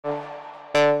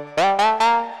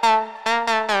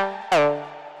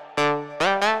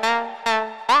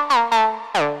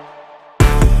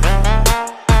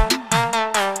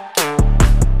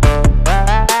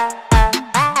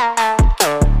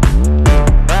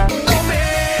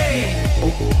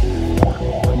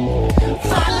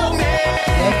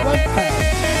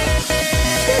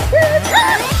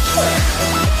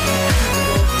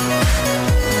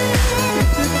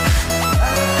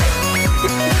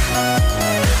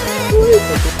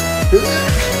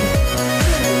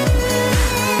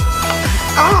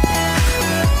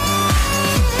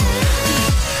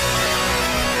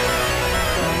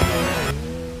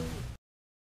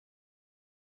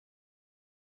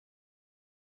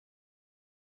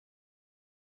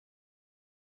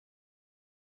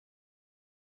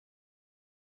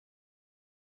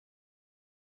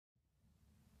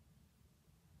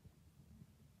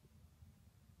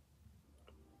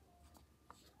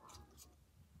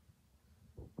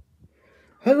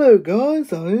Hello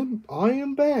guys, I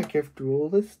am back after all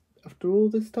this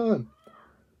time.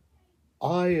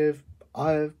 I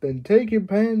have been taking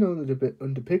Pan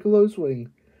under Piccolo's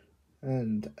wing,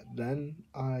 and then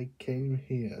I came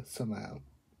here somehow.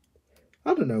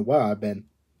 I don't know where I've been.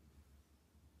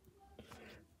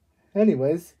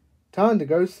 Anyways, time to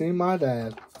go see my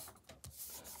dad.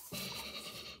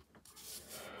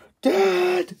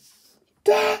 Dad!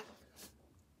 Dad!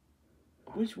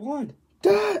 Which one?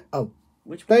 Dad! Oh,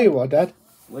 which one? There you are, Dad.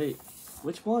 Wait,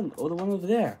 which one? Oh, the one over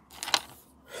there.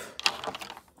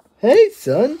 Hey,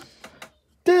 son.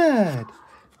 Dad!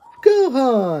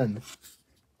 Gohan!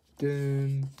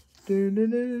 Dun, dun, dun,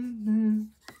 dun, dun,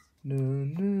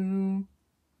 dun, dun.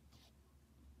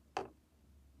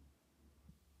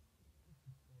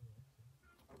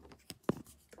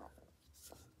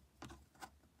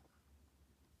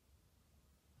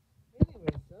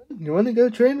 You want to go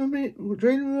train with me,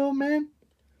 old man?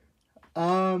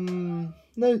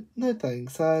 No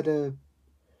thanks. I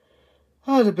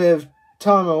had a bit of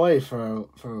time away for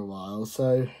a while,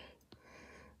 so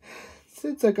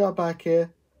since I got back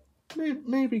here,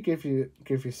 maybe give you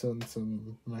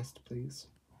some rest, please.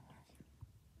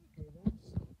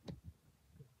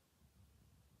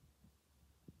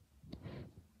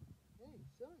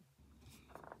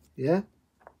 Yeah.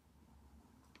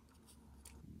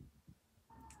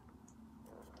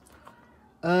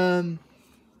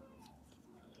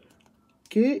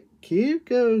 Can you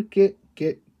go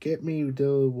get me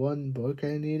the one book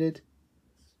I needed?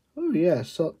 Oh yeah,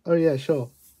 sure.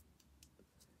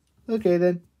 Okay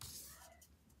then.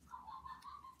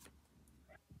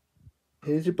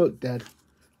 Here's your book, Dad.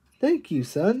 Thank you,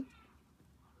 son.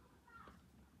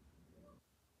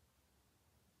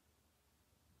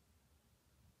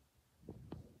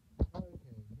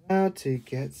 Now to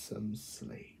get some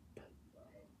sleep.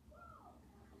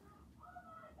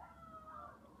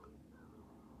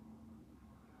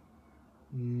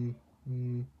 Mm,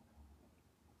 mm.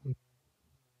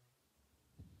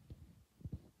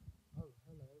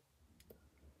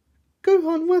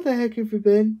 Gohan, where the heck have you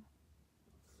been?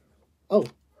 Oh.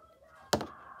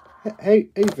 Hey,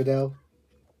 Fidel.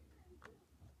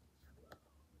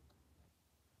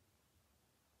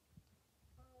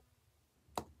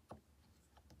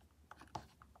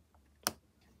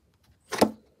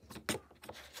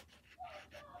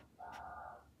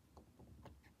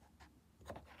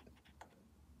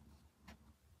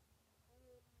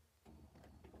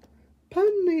 Pan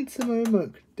needs some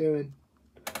homework doing.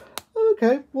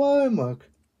 Okay, what homework?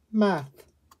 Math.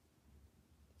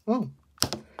 Oh,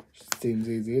 seems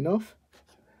easy enough.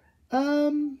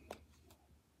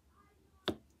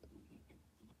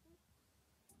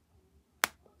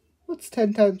 What's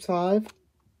 10 times 5?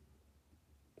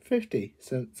 50.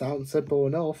 So it sounds simple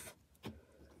enough.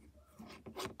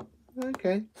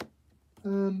 Okay.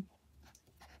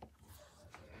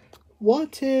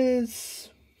 What is...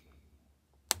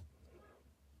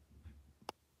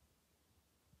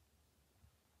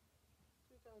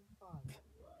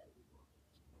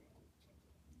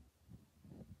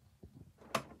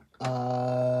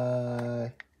 Uh...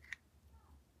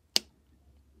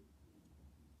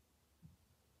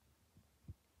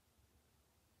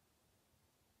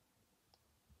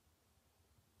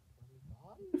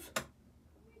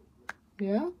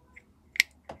 Yeah?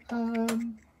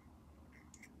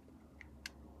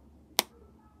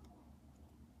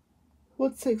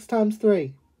 What's 6 times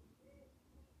 3?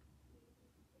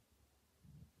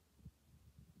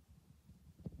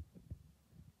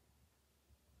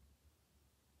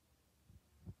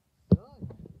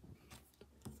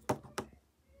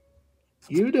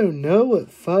 You don't know what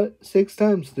 6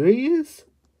 times 3 is?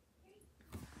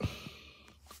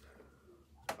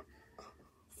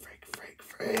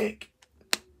 Frick.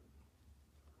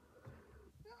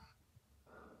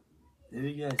 Let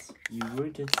me guess, you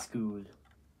weren't at school.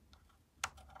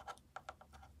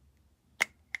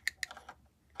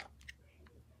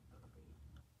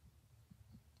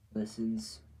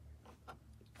 Lessons.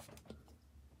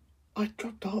 I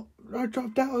dropped out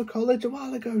of college a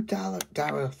while ago,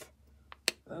 Dareth.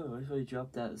 Oh, I thought you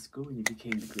dropped out of school and you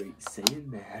became the great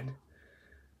Saiyan man.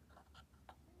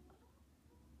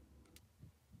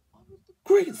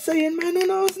 Great Saiyan Man when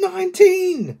I was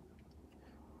 19.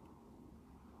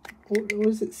 Or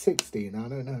was it 16? I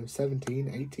don't know.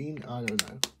 17, 18? I don't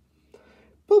know.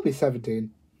 Probably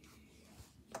 17.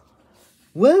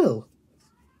 Well,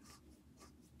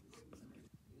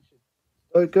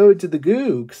 I go to the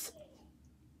Googs.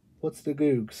 What's the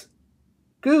Googs?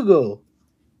 Google.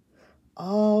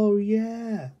 Oh,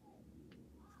 yeah.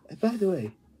 And by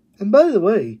the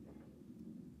way,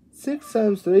 6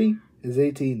 times 3 is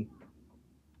 18.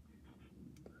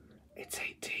 It's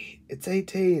 18. It's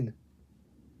 18.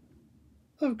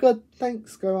 Oh, God,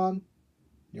 thanks, Gohan.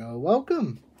 You're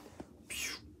welcome.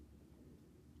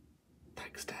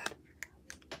 Thanks, Dad.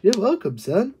 You're welcome,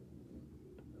 son.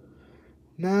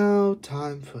 Now,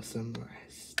 time for some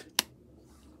rest.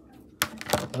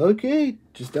 Okay,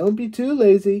 just don't be too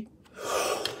lazy.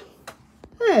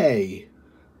 Hey!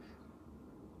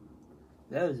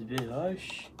 That was a bit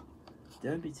harsh.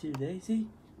 Don't be too lazy.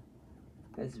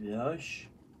 That's a bit harsh.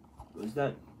 It's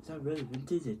not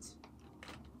relevant, is it?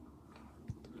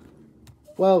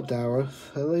 Well,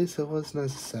 Dareth, at least it was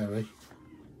necessary.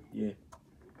 Yeah.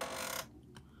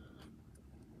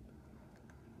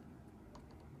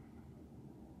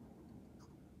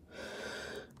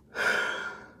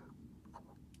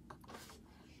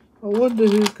 I wonder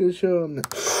who's going to show him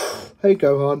next. Hey,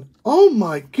 Gohan. Oh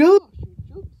my god! You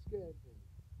jump scared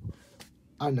me.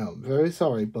 I know, I'm very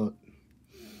sorry, but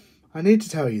I need to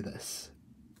tell you this.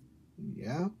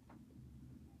 Yeah?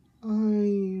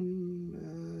 I'm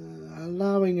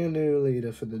allowing a new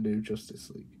leader for the new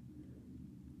Justice League.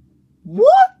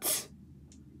 What?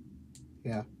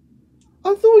 Yeah.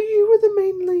 I thought you were the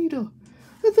main leader.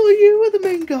 I thought you were the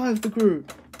main guy of the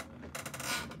group.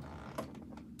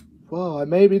 Well, I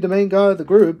may be the main guy of the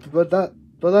group, but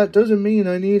that doesn't mean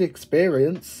I need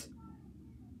experience.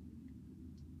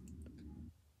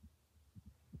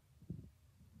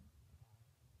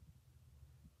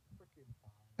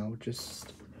 I'll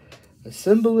just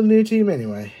assemble a new team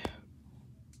anyway.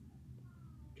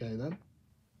 Okay then.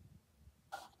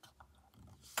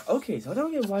 Okay, so I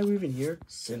don't get why we're even here.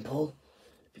 Simple.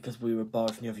 Because we were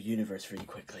barred from the other universe really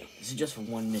quickly. This is just for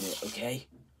 1 minute, okay?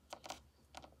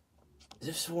 Is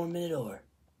this for 1 minute or?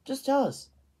 Just tell us.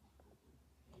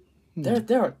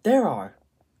 There are.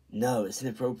 No, it's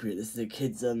inappropriate. This is a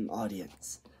kid's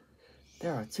audience.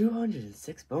 There are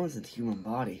 206 bones in the human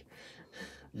body.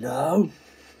 No.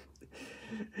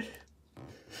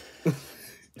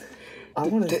 I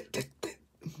want to.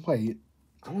 Wait.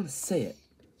 I want to say it.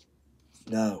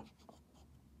 No.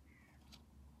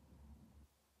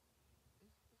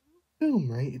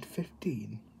 Film rated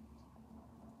 15.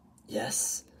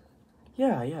 Yes.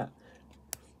 Yeah.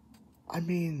 I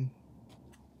mean,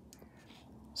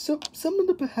 some of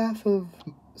the behalf of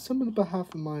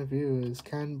my viewers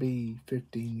can be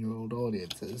 15-year-old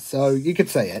audiences, so you could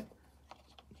say it.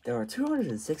 There are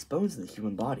 206 bones in the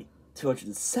human body.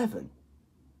 207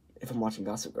 if I'm watching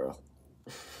Gossip Girl.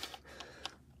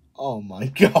 Oh my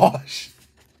gosh.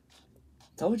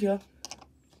 Told ya.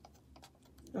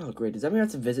 Oh, great. Does that mean I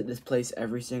have to visit this place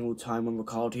every single time when we're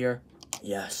called here?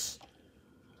 Yes.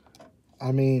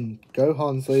 I mean,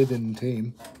 Gohan's leading the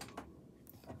team.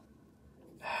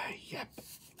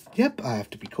 Yep, I have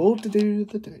to be called to do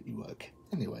the dirty work.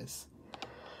 Anyways.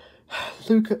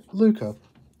 Luca,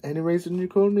 any reason you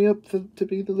called me up to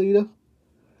be the leader?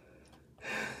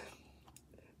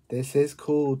 This is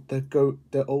called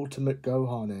the Ultimate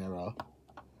Gohan era.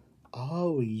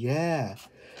 Oh, yeah.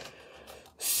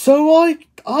 So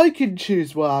I can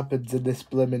choose what happens in this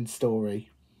blimmin' story.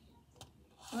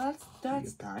 Well,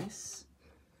 that's nice.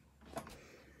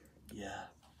 Yeah.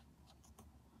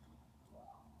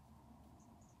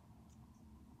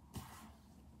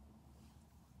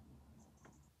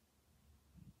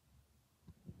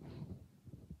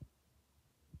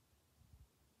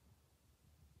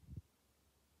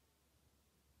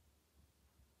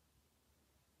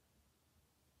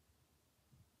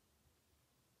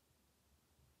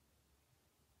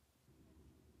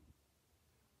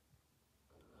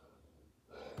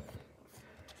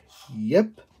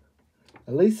 Yep.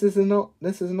 At least this is not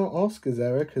Oscar's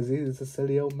era because he's a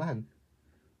silly old man.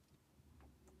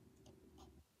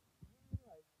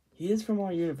 He is from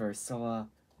our universe, so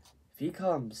if he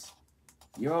comes,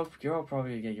 you're all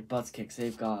probably gonna get your butts kicked.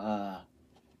 They've got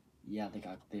yeah, they've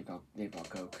got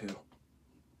Goku,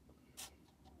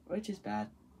 which is bad.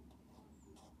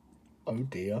 Oh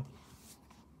dear.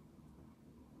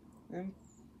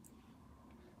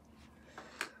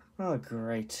 Oh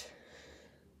great.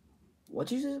 What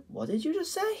did you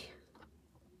just say?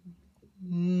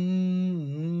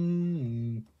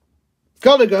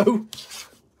 Gotta go.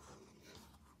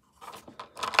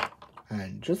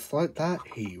 And just like that,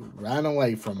 he ran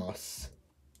away from us.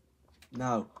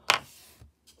 No.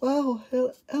 Well,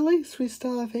 at least we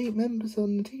still have 8 members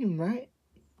on the team, right?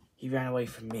 He ran away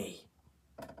from me.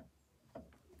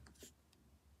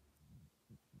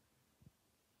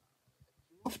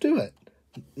 Off to it.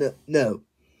 No.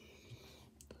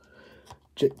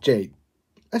 Jade,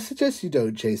 I suggest you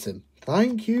don't chase him.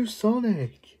 Thank you,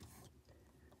 Sonic.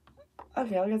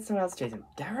 Okay, I'll get someone else to chase him.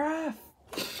 Gareth!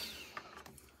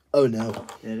 Oh no.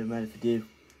 Yeah, it doesn't matter if you do.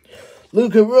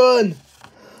 Luca, run!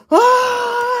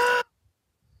 Ah!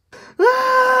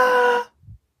 Ah!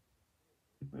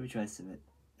 Let me try some of it.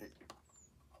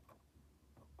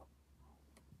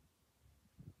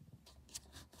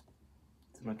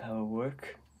 Does my power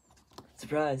work?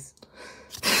 Surprise!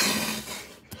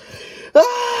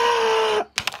 Ah!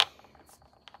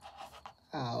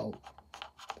 Ow.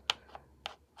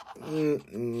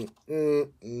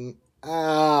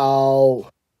 Ow.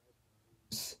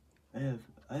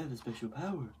 I have a special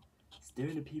power. Stare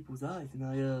into people's eyes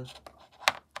and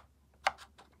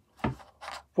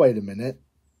Wait a minute.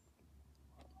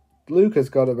 Luca's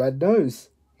got a red nose.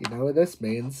 You know what this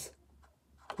means.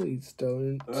 Please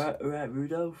don't. Alright,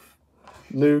 Rudolph.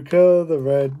 Luca, the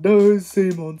red-nosed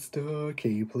sea monster.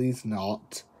 Can you please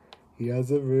not? He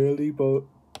has a really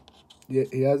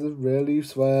he has a really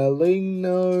swelling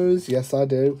nose. Yes, I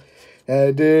do.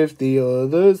 And if the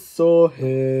others saw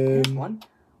him...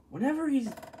 Whenever he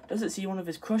doesn't see one of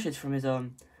his crushes from his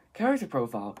character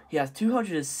profile, he has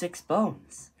 206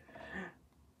 bones.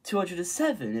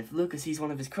 207 if Luca sees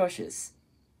one of his crushes.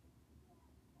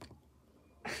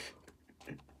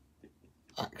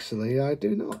 Actually, I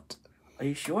do not. Are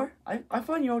you sure? I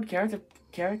find your old character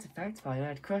facts by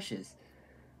had crushes,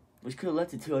 which could have led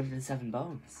to 207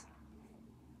 bones.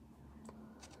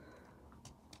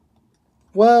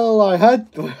 Well, I had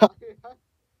the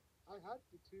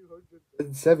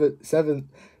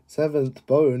 207th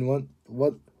bone.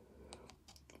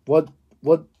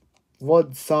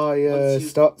 Once I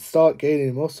start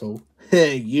gaining muscle.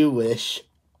 You wish.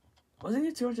 Wasn't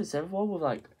your 207th one with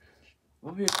like,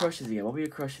 what were your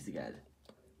crushes again?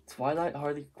 Twilight,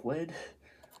 Harley Quinn?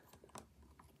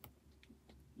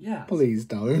 Yeah. Please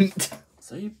don't.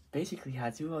 So you basically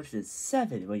had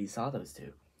 207 when you saw those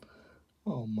two.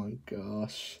 Oh my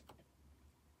gosh.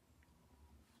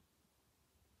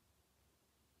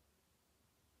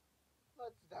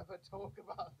 Let's never talk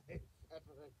about this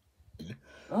ever.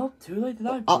 Oh, too late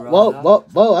tonight. Well, I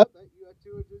bet you had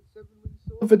 207 when you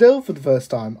saw Vidal for the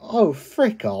first time. Oh,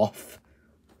 frick off.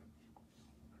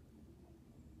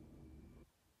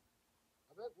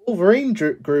 I bet Wolverine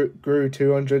grew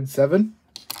 207.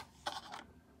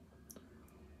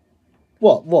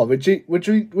 What,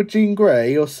 with Jean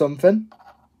Grey or something?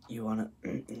 You wanna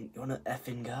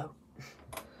effing go?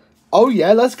 Oh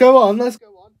yeah, let's go on. No,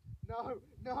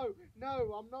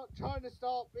 I'm not trying to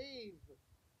start beef.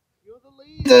 You're the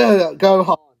leader.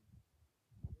 Gohan.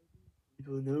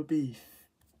 No beef.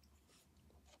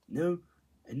 No.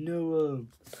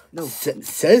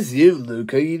 Says you,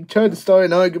 Luca. You tried to start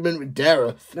an argument with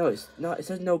Dareth. No, it's not. It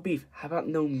says no beef. How about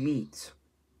no meat?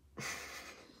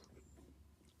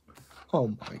 Oh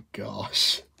my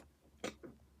gosh.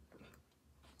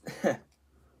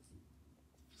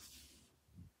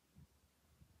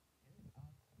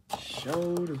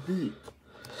 Show the beat.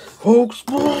 Hulk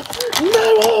sport.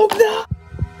 No.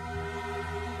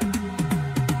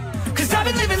 'Cause I've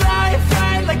been living life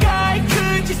right like I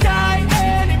could just die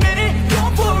any minute.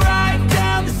 Going for a ride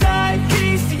down the side.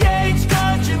 PCH,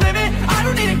 country limit. I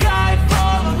don't need a guide.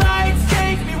 Follow lights.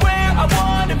 Take me where I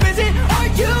wanna visit. Are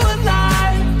you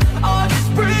alive? Or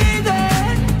just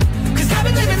breathing? 'Cause I've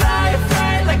been living life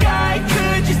right like I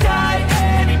could just die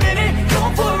any minute.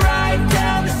 Going for a ride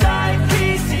down the side.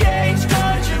 PCH,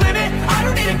 country limit. I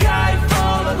don't need a guide.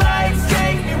 Follow lights.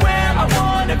 Take me where I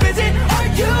wanna visit. Are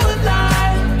you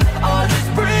alive? Or just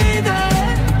breathing?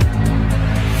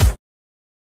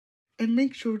 And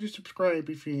make sure to subscribe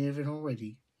if you haven't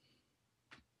already.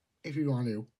 If you want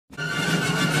to.